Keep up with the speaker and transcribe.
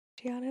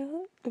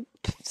Audio.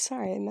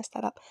 Sorry, I messed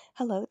that up.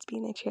 Hello, it's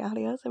BNH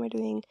Audios, and we're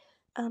doing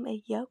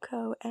a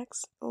Yoko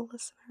X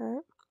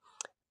listener.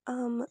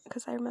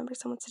 Because I remember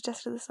someone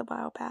suggested this a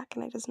while back,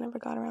 and I just never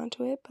got around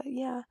to it. But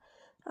yeah,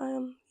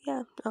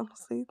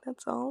 honestly,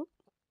 that's all.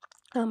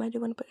 I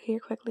do want to put here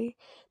quickly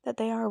that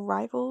they are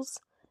rivals.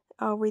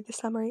 I'll read the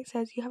summary. It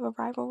says you have a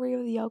rivalry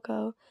with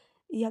Yoko.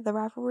 Yet the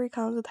rivalry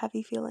comes with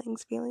heavy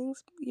feelings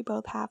you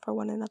both have for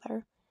one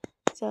another.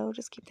 So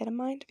just keep that in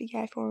mind. If you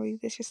guys want to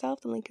read this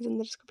yourself, the link is in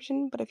the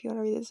description. But if you want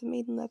to read this with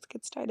me, then let's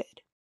get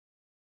started.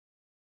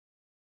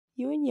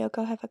 You and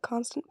Yoko have a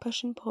constant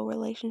push and pull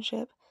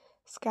relationship.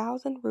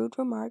 Scowls and rude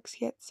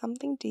remarks, yet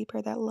something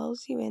deeper that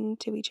lulls you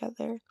into each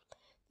other.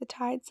 The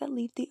tides that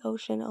leave the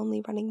ocean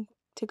only running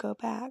to go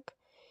back.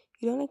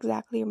 You don't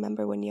exactly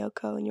remember when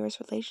Yoko and yours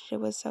relationship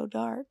was so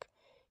dark.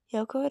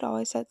 Yoko had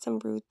always said some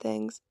rude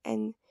things,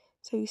 and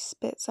so you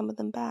spit some of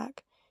them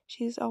back.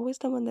 She's always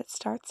the one that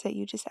starts it,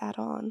 you just add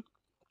on.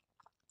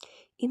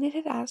 Enid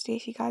had asked you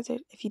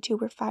if you two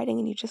were fighting,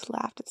 and you just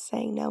laughed at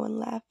saying no and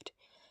left.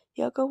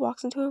 Yoko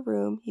walks into a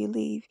room, you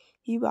leave.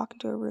 You walk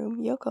into a room,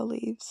 Yoko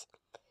leaves.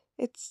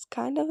 It's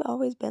kind of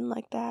always been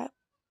like that,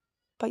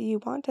 but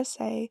you want to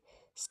say,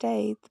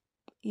 stay,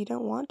 you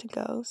don't want to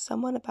go.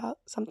 Something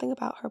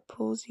about her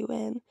pulls you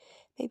in.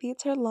 Maybe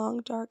it's her long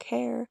dark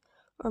hair,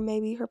 or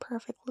maybe her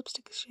perfect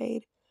lipstick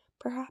shade.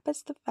 Perhaps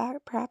it's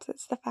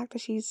the fact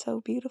that she's so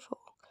beautiful.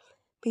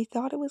 But he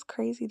thought it was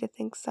crazy to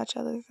think such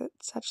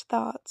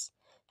thoughts.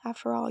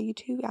 After all, you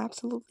two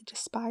absolutely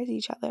despise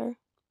each other.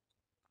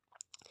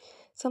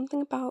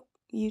 Something about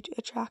you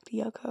attract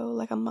Yoko,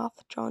 like a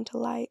moth drawn to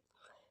light.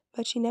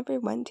 But she never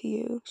went to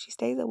you. She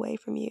stays away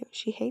from you.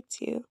 She hates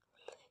you.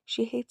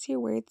 She hates your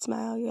weird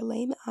smile, your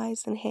lame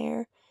eyes and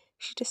hair.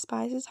 She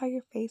despises how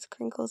your face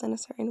crinkles in a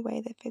certain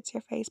way that fits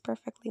your face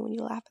perfectly when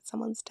you laugh at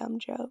someone's dumb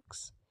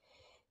jokes.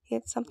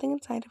 Yet something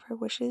inside of her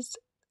wishes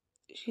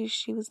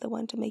she was the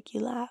one to make you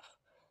laugh.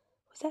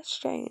 Was that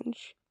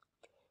strange?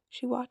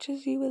 She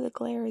watches you with a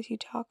glare as you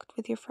talk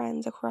with your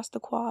friends across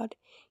the quad.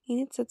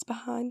 Enid sits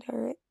behind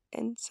her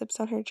and sips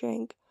on her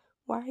drink.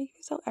 Why are you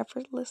so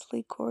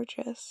effortlessly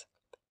gorgeous?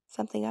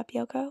 Something up,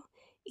 Yoko?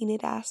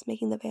 Enid asks,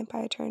 making the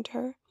vampire turn to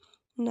her.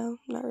 No,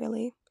 not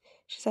really,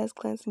 she says,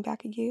 glancing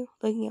back at you.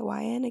 Looking at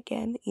YN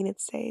again, Enid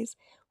says,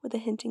 with a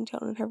hinting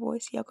tone in her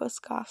voice. Yoko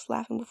scoffs,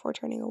 laughing before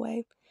turning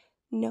away.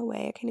 No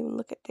way, I can't even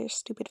look at their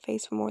stupid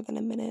face for more than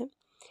a minute,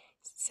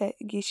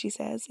 she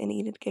says, and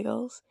Enid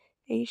giggles.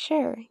 Are you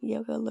sure?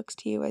 Yoko looks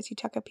to you as you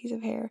tuck a piece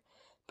of hair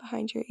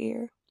behind your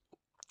ear.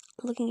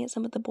 Looking at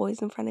some of the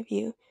boys in front of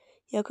you,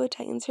 Yoko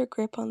tightens her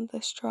grip on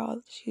the straw.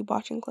 She's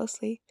watching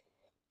closely.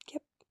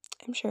 Yep,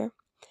 I'm sure,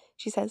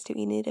 she says to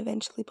Enid,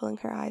 eventually pulling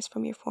her eyes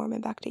from your form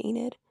and back to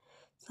Enid.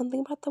 Something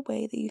about the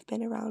way that you've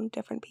been around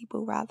different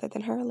people rather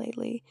than her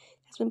lately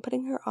has been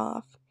putting her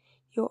off.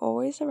 You're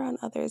always around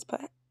others,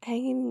 but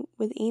hanging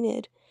with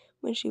Enid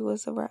when she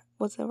was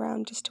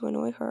around just to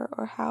annoy her,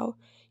 or how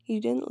you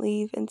didn't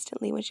leave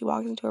instantly when she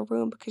walks into a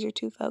room because you're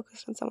too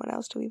focused on someone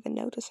else to even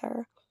notice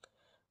her.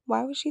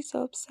 Why was she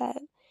so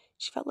upset?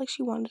 She felt like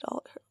she wanted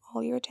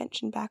all your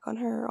attention back on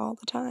her all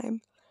the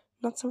time,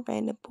 not some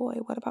random boy.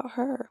 What about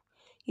her?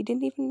 You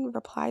didn't even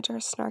reply to her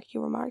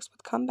snarky remarks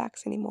with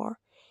comebacks anymore.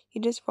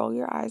 You just roll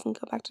your eyes and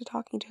go back to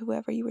talking to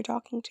whoever you were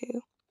talking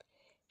to.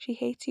 She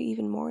hates you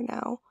even more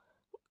now.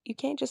 You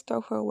can't just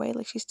throw her away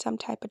like she's some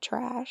type of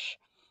trash.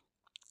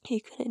 You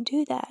couldn't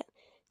do that.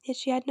 Yet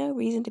she had no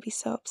reason to be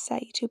so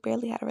upset. You two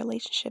barely had a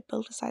relationship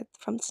built aside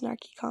from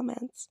snarky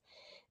comments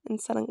and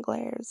sudden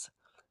glares.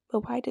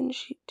 But why did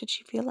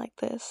she feel like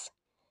this?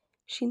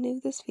 She knew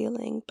this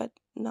feeling, but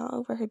not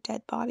over her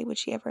dead body would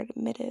she ever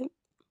admit it.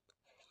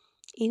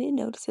 Enid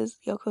notices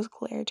Yoko's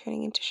glare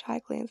turning into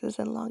shy glances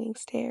and longing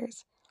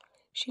stares.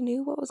 She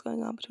knew what was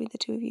going on between the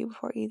two of you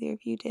before either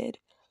of you did,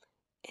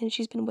 and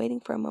she's been waiting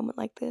for a moment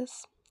like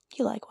this.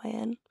 You like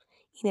YN,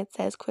 Enid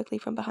says quickly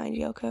from behind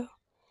Yoko,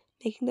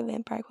 making the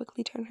vampire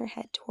quickly turn her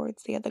head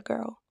towards the other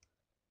girl.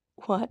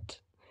 What?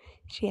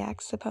 She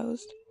asks,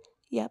 supposed.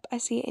 Yep, I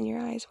see it in your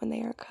eyes when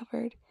they aren't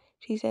covered,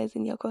 she says,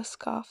 and Yoko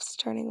scoffs,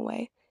 turning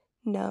away.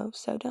 No,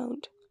 so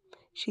don't,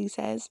 she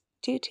says.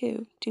 Do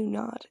too. Do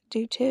not.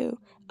 Do too.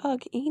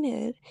 Ugh,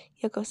 Enid,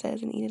 Yoko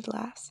says, and Enid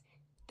laughs.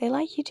 They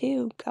like you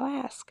too. Go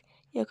ask.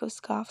 Yoko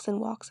scoffs and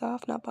walks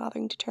off, not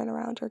bothering to turn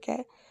around or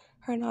get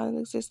her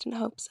non-existent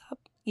hopes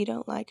up. You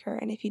don't like her,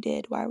 and if you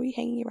did, why were you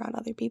hanging around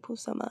other people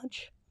so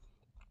much?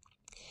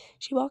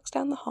 She walks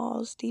down the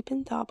halls, deep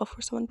in thought,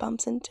 before someone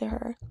bumps into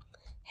her.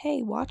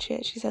 Hey, watch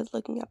it, she says,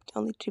 looking up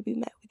only to be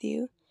met with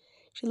you.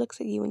 She looks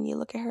at you and you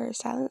look at her.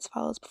 Silence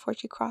follows before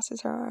she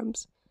crosses her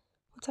arms.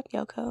 What's up,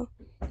 Yoko?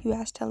 You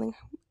ask, telling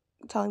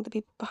the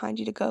people behind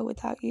you to go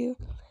without you.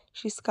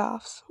 She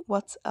scoffs.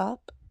 What's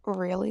up?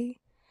 Really?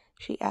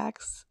 She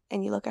asks,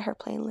 and you look at her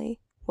plainly.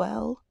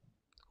 Well,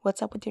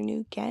 what's up with your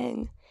new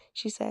gang?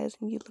 She says,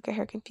 and you look at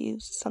her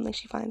confused, something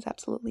she finds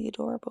absolutely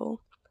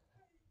adorable.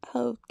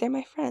 Oh, they're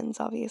my friends,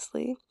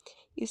 obviously,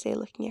 you say,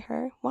 looking at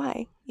her.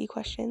 Why? You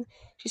question.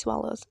 She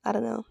swallows. I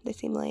don't know. They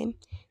seem lame.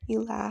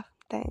 You laugh.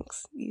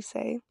 Thanks, you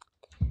say.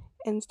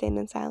 and stand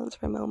in silence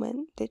for a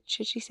moment.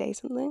 Should she say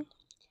something?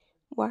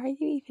 Why are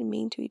you even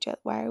mean to each other?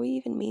 Why are we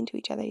even mean to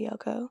each other,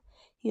 Yoko?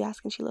 You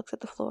ask, and she looks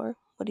at the floor.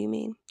 What do you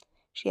mean?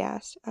 She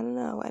asked. I don't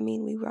know. I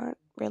mean, we weren't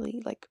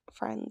really, like,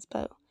 friends,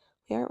 but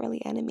we aren't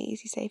really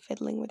enemies, you say,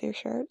 fiddling with your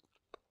shirt.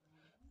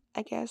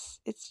 I guess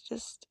it's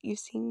just you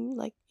seem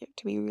like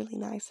to be really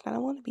nice, and I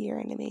don't want to be your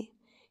enemy.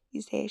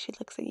 You say. She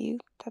looks at you.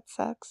 That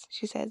sucks,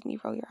 she says, and you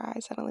roll your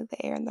eyes. Suddenly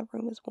the air in the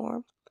room is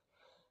warm.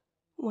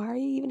 Why are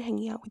you even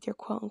hanging out with your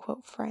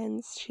quote-unquote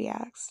friends, she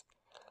asks.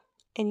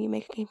 And you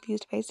make a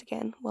confused face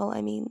again. Well,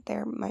 I mean,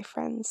 they're my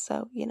friends,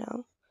 so, you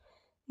know.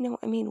 No,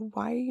 I mean,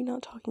 why are you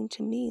not talking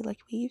to me like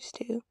we used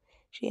to?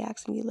 She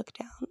asks, and you look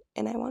down.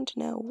 And I want to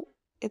know,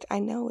 I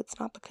know it's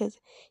not because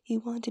you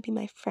want to be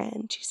my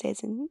friend, she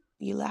says, and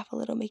you laugh a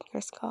little, making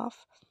her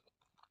scoff.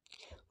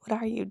 What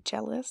are you,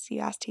 jealous? You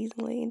ask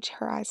teasingly, and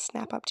her eyes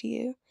snap up to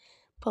you,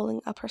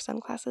 pulling up her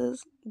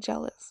sunglasses.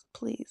 Jealous,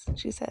 please,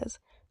 she says.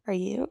 Are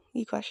you?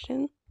 You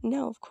question.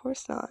 No, of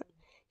course not,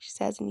 she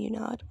says, and you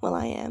nod. Well,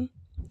 I am,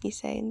 you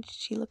say, and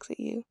she looks at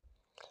you.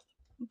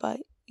 But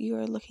you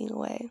are looking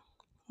away.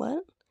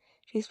 What?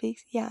 She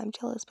speaks. Yeah, I'm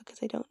jealous because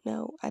I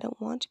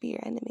don't want to be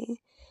your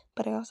enemy,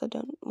 but I also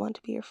don't want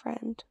to be your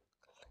friend,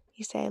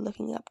 you say,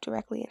 looking up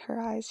directly at her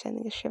eyes,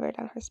 sending a shiver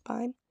down her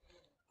spine.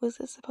 Was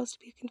this supposed to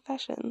be a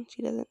confession?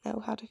 She doesn't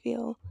know how to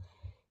feel.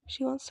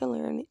 She wants to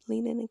lean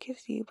in and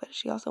kiss you, but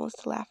she also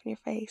wants to laugh in your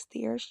face,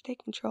 the urge to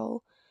take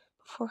control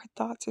before her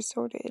thoughts are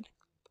sorted.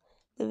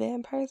 The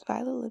vampire's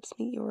violet lips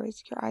meet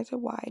yours. Your eyes are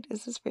wide.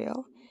 Is this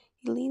real?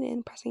 You lean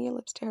in, pressing your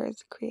lips to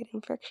hers,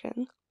 creating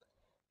friction.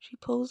 She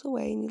pulls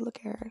away and you look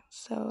at her.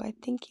 So I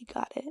think you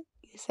got it,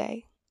 you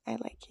say. I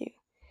like you.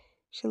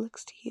 She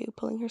looks to you,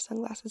 pulling her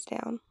sunglasses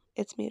down.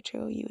 It's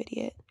mutual, you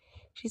idiot,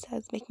 she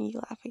says, making you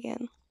laugh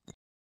again.